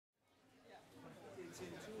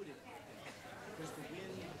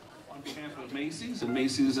behalf of Macy's, and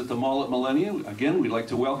Macy's at the Mall at Millenia, again, we'd like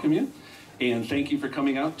to welcome you. And thank you for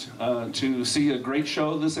coming out to see a great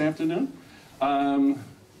show this afternoon.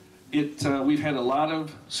 We've had a lot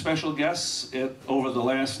of special guests over the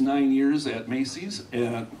last 9 years at Macy's.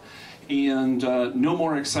 And no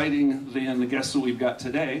more exciting than the guest that we've got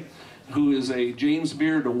today, who is a James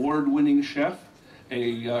Beard award-winning chef,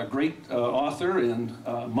 a great author in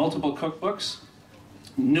multiple cookbooks,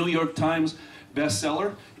 New York Times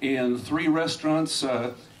bestseller, and 3 restaurants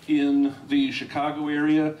in the Chicago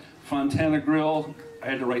area, Fontana Grill, I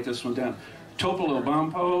had to write this one down, Topolo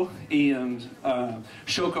Bampo, and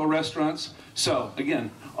Shoko restaurants. So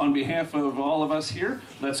again, on behalf of all of us here,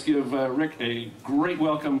 let's give Rick a great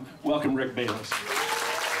welcome. Welcome, Rick Bayless.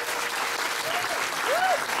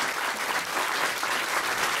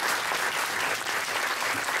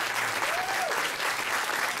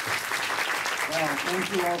 Well,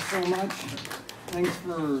 thank you all so much. Thanks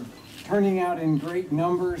for turning out in great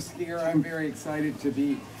numbers here. I'm very excited to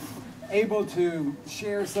be able to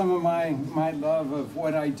share some of my love of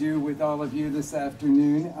what I do with all of you this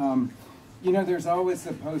afternoon. You know, there's always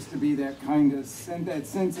supposed to be that kind of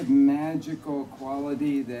sense of magical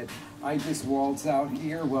quality that I just waltz out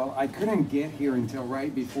here. Well, I couldn't get here until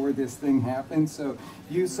right before this thing happened, so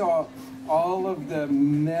you saw all of the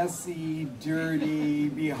messy, dirty,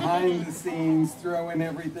 behind the scenes, throwing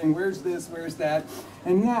everything, where's this, where's that,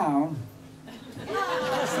 and now, see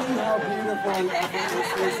how beautiful and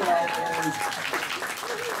effortless this all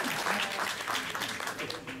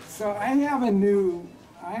is. So I have a new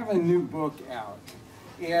book out,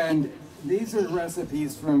 and these are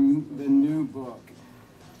recipes from the new book.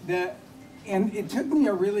 And it took me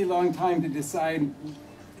a really long time to decide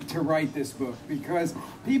to write this book, because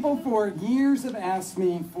people for years have asked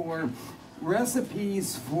me for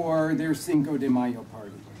recipes for their Cinco de Mayo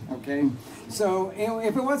party. Okay, so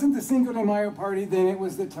if it wasn't the Cinco de Mayo party, then it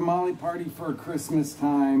was the tamale party for Christmas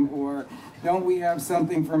time, or don't we have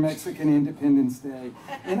something for Mexican Independence Day?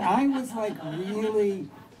 And I was like really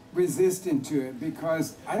resistant to it,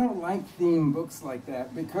 because I don't like theme books like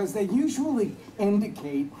that, because they usually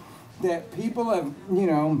indicate that people have, you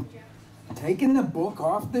know, taken the book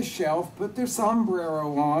off the shelf, put their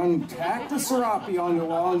sombrero on, tacked the serape on the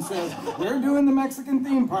wall, and says, we're doing the Mexican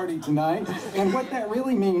theme party tonight. And what that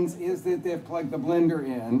really means is that they've plugged the blender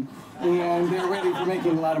in, and they're ready for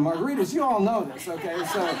making a lot of margaritas. You all know this, okay?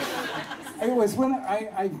 So it was when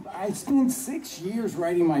I spent 6 years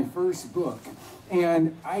writing my first book.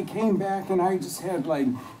 And I came back and I just had like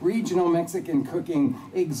regional Mexican cooking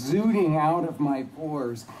exuding out of my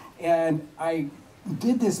pores. And I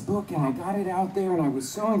did this book and I got it out there, and I was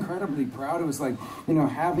so incredibly proud. It was like, you know,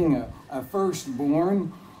 having a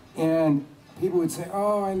firstborn, and people would say,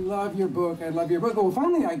 oh, I love your book, I love your book. Well,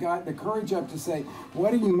 finally I got the courage up to say,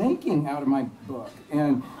 what are you making out of my book?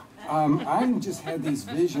 And I just had these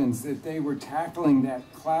visions that they were tackling that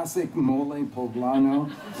classic mole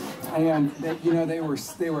poblano, and that, you know, they were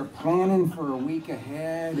planning for a week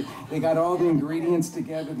ahead. They got all the ingredients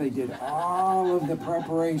together. They did all of the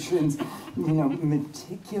preparations, you know,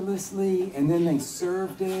 meticulously, and then they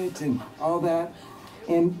served it and all that.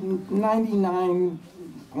 And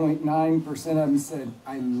 99.9% of them said,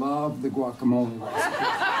 I love the guacamole recipe.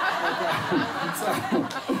 So,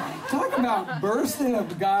 talk about bursting a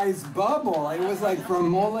guy's bubble. It was like from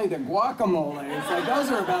mole to guacamole. It's like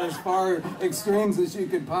those are about as far extremes as you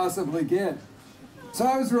could possibly get. So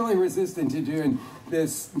I was really resistant to doing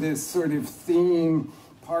this sort of theme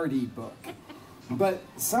party book. But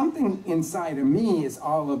something inside of me is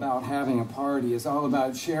all about having a party, is all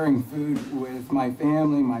about sharing food with my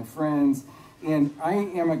family, my friends. And I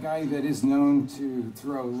am a guy that is known to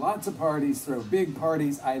throw lots of parties, throw big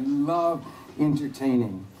parties. I love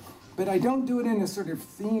entertaining. But I don't do it in a sort of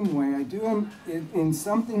theme way. I do it in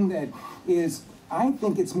something that is, I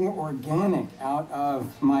think it's more organic out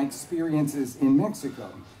of my experiences in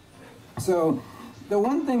Mexico. So the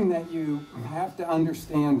one thing that you have to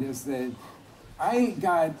understand is that I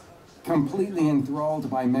got completely enthralled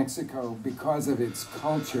by Mexico because of its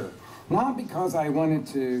culture. Not because I wanted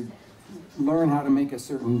to learn how to make a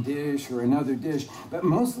certain dish or another dish, but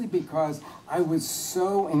mostly because I was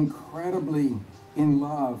so incredibly in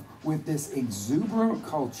love with this exuberant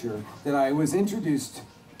culture that I was introduced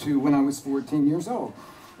to when I was 14 years old.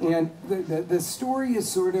 And the story is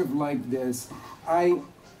sort of like this. I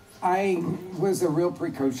was a real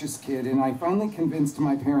precocious kid, and I finally convinced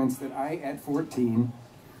my parents that I, at 14,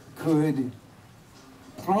 could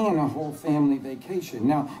plan a whole family vacation.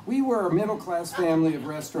 Now, we were a middle-class family of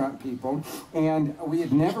restaurant people, and we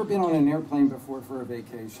had never been on an airplane before for a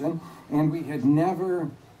vacation, and we had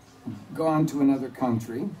never gone to another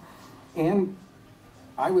country. And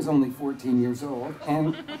I was only 14 years old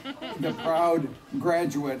and the proud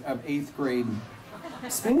graduate of 8th grade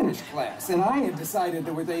Spanish class. And I had decided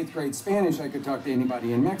that with 8th grade Spanish, I could talk to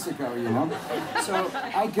anybody in Mexico, you know? So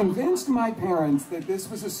I convinced my parents that this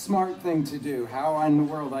was a smart thing to do. How in the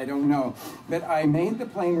world, I don't know. But I made the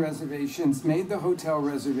plane reservations, made the hotel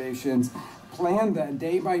reservations, planned that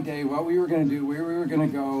day by day what we were going to do, where we were going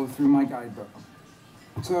to go through my guidebook.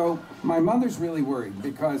 So my mother's really worried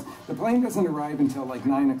because the plane doesn't arrive until like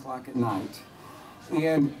 9 o'clock at night.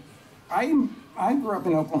 And I grew up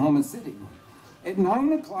in Oklahoma City. At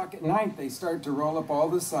 9 o'clock at night, they start to roll up all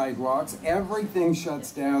the sidewalks. Everything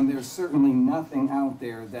shuts down. There's certainly nothing out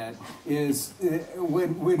there that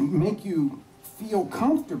would make you feel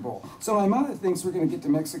comfortable. So my mother thinks we're going to get to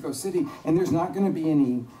Mexico City, and there's not going to be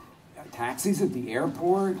any taxis at the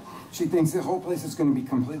airport. She thinks the whole place is going to be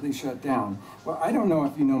completely shut down. Well, I don't know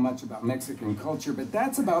if you know much about Mexican culture, but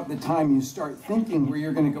that's about the time you start thinking where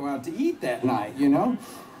you're going to go out to eat that night, you know?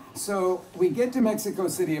 So we get to Mexico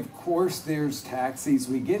City. Of course, there's taxis.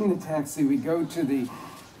 We get in the taxi. We go to the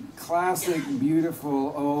classic,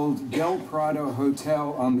 beautiful, old Del Prado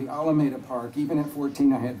Hotel on the Alameda Park. Even at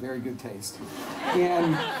 14, I had very good taste.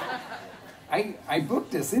 And I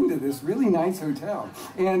booked us into this really nice hotel.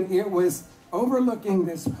 And it was overlooking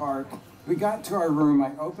this park. We got to our room.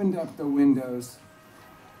 I opened up the windows.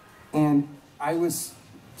 And I was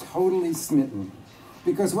totally smitten.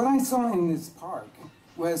 Because what I saw in this park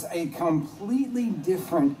was a completely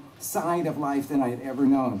different side of life than I had ever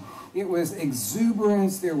known. It was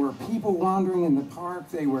exuberance. There were people wandering in the park.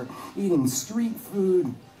 They were eating street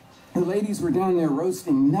food. The ladies were down there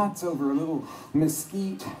roasting nuts over a little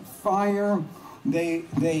mesquite fire. Let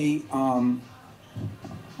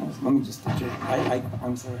me just check.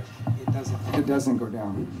 I'm sorry. It doesn't go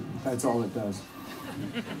down. That's all it does.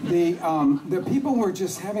 The people were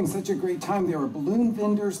just having such a great time. There were balloon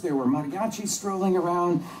vendors, there were mariachis strolling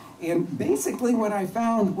around, and basically what I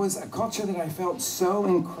found was a culture that I felt so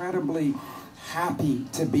incredibly happy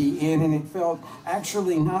to be in, and it felt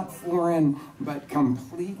actually not foreign, but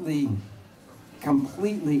completely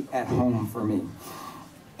at home for me.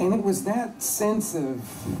 And it was that sense of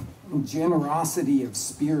generosity of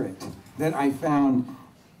spirit that I found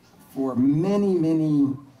for many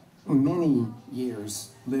years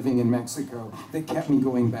living in Mexico that kept me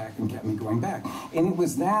going back and kept me going back. And it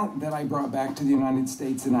was that I brought back to the United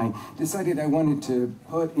States, and I decided I wanted to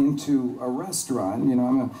put into a restaurant. You know,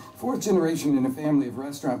 I'm a fourth generation in a family of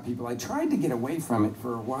restaurant people. I tried to get away from it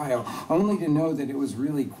for a while, only to know that it was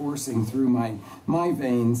really coursing through my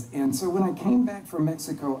veins. And so when I came back from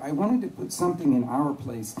Mexico, I wanted to put something in our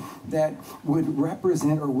place that would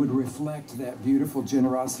represent or would reflect that beautiful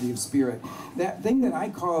generosity of spirit. That thing that I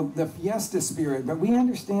call the fiesta spirit, but we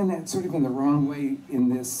understand that sort of in the wrong way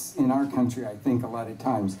in our country, I think, a lot of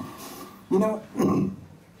times. You know,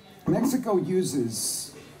 Mexico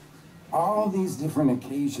uses all these different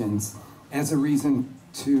occasions as a reason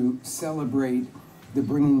to celebrate the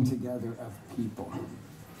bringing together of people.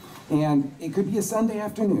 And it could be a Sunday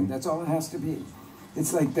afternoon, that's all it has to be.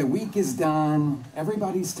 It's like the week is done,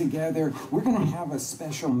 everybody's together, we're gonna have a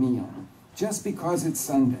special meal just because it's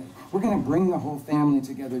Sunday. We're going to bring the whole family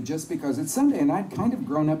together just because it's Sunday. And I'd kind of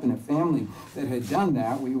grown up in a family that had done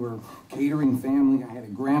that. We were a catering family. I had a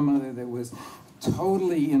grandmother that was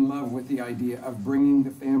totally in love with the idea of bringing the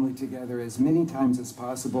family together as many times as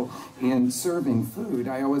possible and serving food.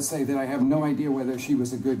 I always say that I have no idea whether she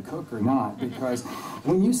was a good cook or not, because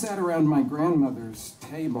when you sat around my grandmother's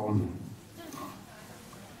table,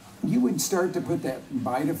 you would start to put that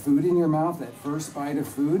bite of food in your mouth, that first bite of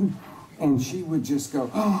food, and she would just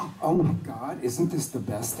go, oh my God, isn't this the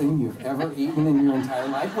best thing you've ever eaten in your entire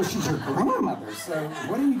life? Well, she's your grandmother, so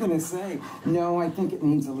what are you going to say? No, I think it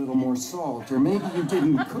needs a little more salt, or maybe you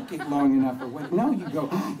didn't cook it long enough, or what? No, you go,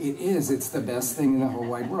 it is, it's the best thing in the whole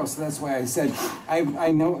wide world. So that's why I said, I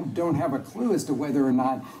don't have a clue as to whether or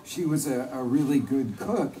not she was a really good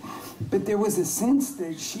cook, but there was a sense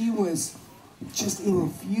that she was just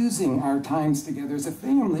infusing our times together as a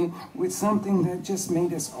family with something that just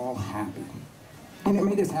made us all happy. And it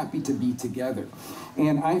made us happy to be together.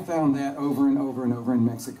 And I found that over and over and over in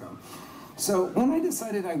Mexico. So when I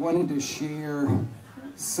decided I wanted to share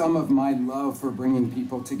some of my love for bringing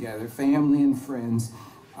people together, family and friends,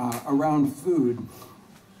 around food,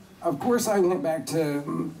 of course I went back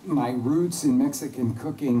to my roots in Mexican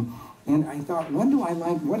cooking. And I thought, what do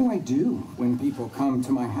I do when people come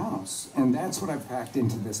to my house? And that's what I've packed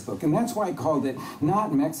into this book. And that's why I called it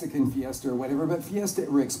not Mexican Fiesta or whatever, but Fiesta at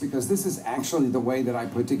Rick's, because this is actually the way that I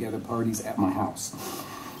put together parties at my house.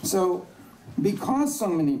 So because so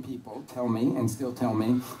many people tell me, and still tell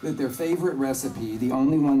me, that their favorite recipe, the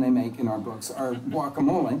only one they make in our books, are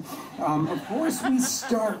guacamole, of course we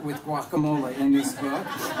start with guacamole in this book,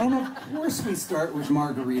 and of course we start with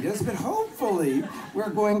margaritas, but hopefully we're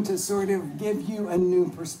going to sort of give you a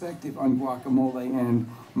new perspective on guacamole and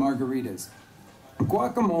margaritas.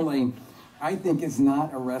 Guacamole, I think, is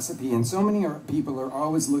not a recipe, and so many people are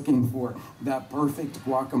always looking for that perfect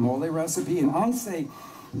guacamole recipe, and I say,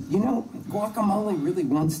 you know, guacamole really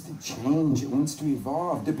wants to change, it wants to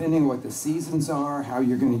evolve, depending on what the seasons are, how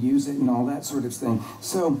you're going to use it, and all that sort of thing.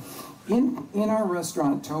 So, in our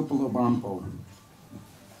restaurant, Topolobampo,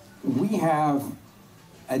 we have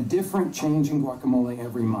a different change in guacamole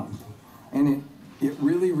every month, and it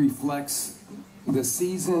really reflects the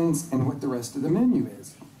seasons and what the rest of the menu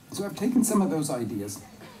is. So I've taken some of those ideas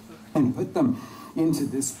and put them into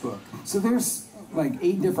this book. So there's like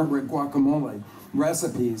 8 different guacamole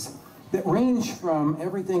recipes that range from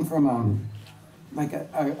everything from like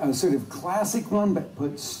a sort of classic one but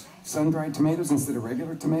puts sun-dried tomatoes instead of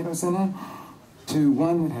regular tomatoes in it, to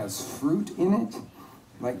one that has fruit in it,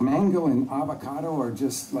 like mango and avocado are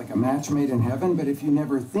just like a match made in heaven, but if you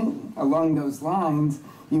never think along those lines,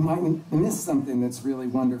 you might miss something that's really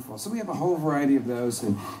wonderful. So we have a whole variety of those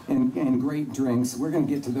and great drinks. We're going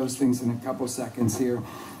to get to those things in a couple seconds here.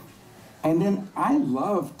 And then I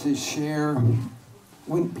love to share,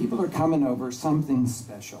 when people are coming over, something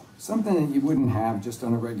special, something that you wouldn't have just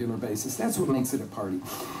on a regular basis. That's what makes it a party.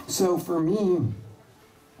 So for me,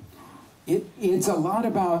 it's a lot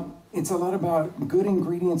about good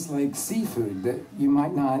ingredients like seafood that you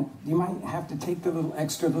might have to take the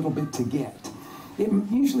little bit to get.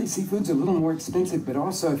 Usually seafood's a little more expensive, but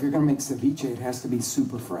also if you're going to make ceviche, it has to be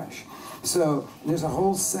super fresh. So there's a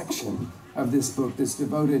whole section of this book that's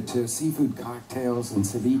devoted to seafood cocktails and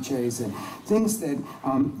ceviches and things that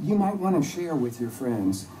you might want to share with your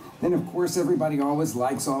friends. Then, of course, everybody always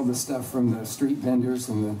likes all the stuff from the street vendors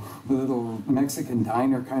and the little Mexican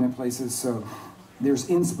diner kind of places. So there's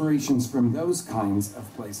inspirations from those kinds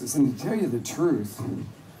of places. And to tell you the truth,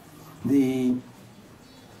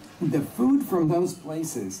 the food from those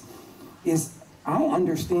places is, I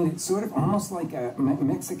understand it's sort of almost like a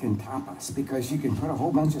Mexican tapas, because you can put a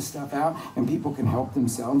whole bunch of stuff out and people can help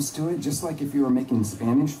themselves to it, just like if you were making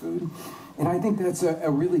Spanish food. And I think that's a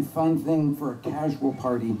really fun thing for a casual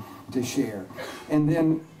party to share. And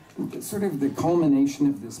then sort of the culmination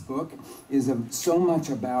of this book is so much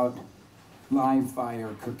about live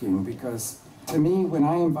fire cooking, because to me, when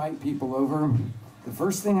I invite people over, the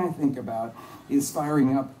first thing I think about is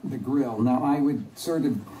firing up the grill. Now,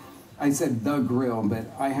 I said the grill, but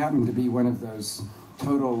I happen to be one of those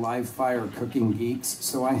total live fire cooking geeks,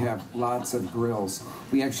 so I have lots of grills.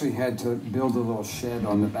 We actually had to build a little shed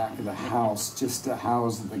on the back of the house just to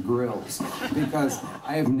house the grills, because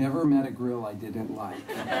I have never met a grill I didn't like.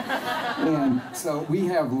 And so we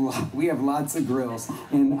have lots of grills,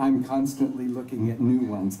 and I'm constantly looking at new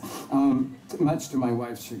ones, much to my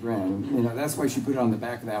wife's chagrin. You know, that's why she put it on the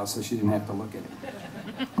back of the house, so she didn't have to look at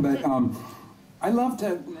it. But I love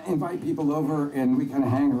to invite people over and we kind of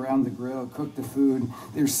hang around the grill, cook the food.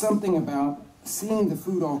 There's something about seeing the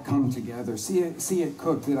food all come together, see it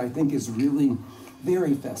cooked, that I think is really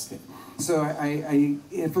very festive. So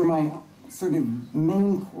for my sort of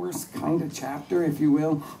main course kind of chapter, if you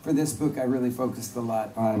will, for this book, I really focused a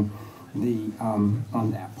lot on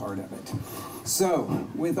that part of it. So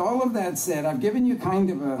with all of that said, I've given you kind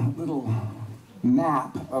of a little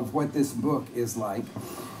map of what this book is like,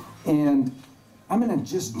 and I'm going to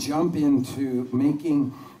just jump into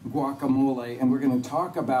making guacamole, and we're going to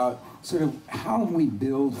talk about sort of how we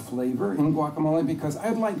build flavor in guacamole, because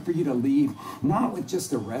I'd like for you to leave not with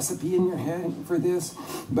just a recipe in your head for this,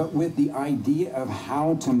 but with the idea of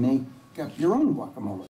how to make up your own guacamole.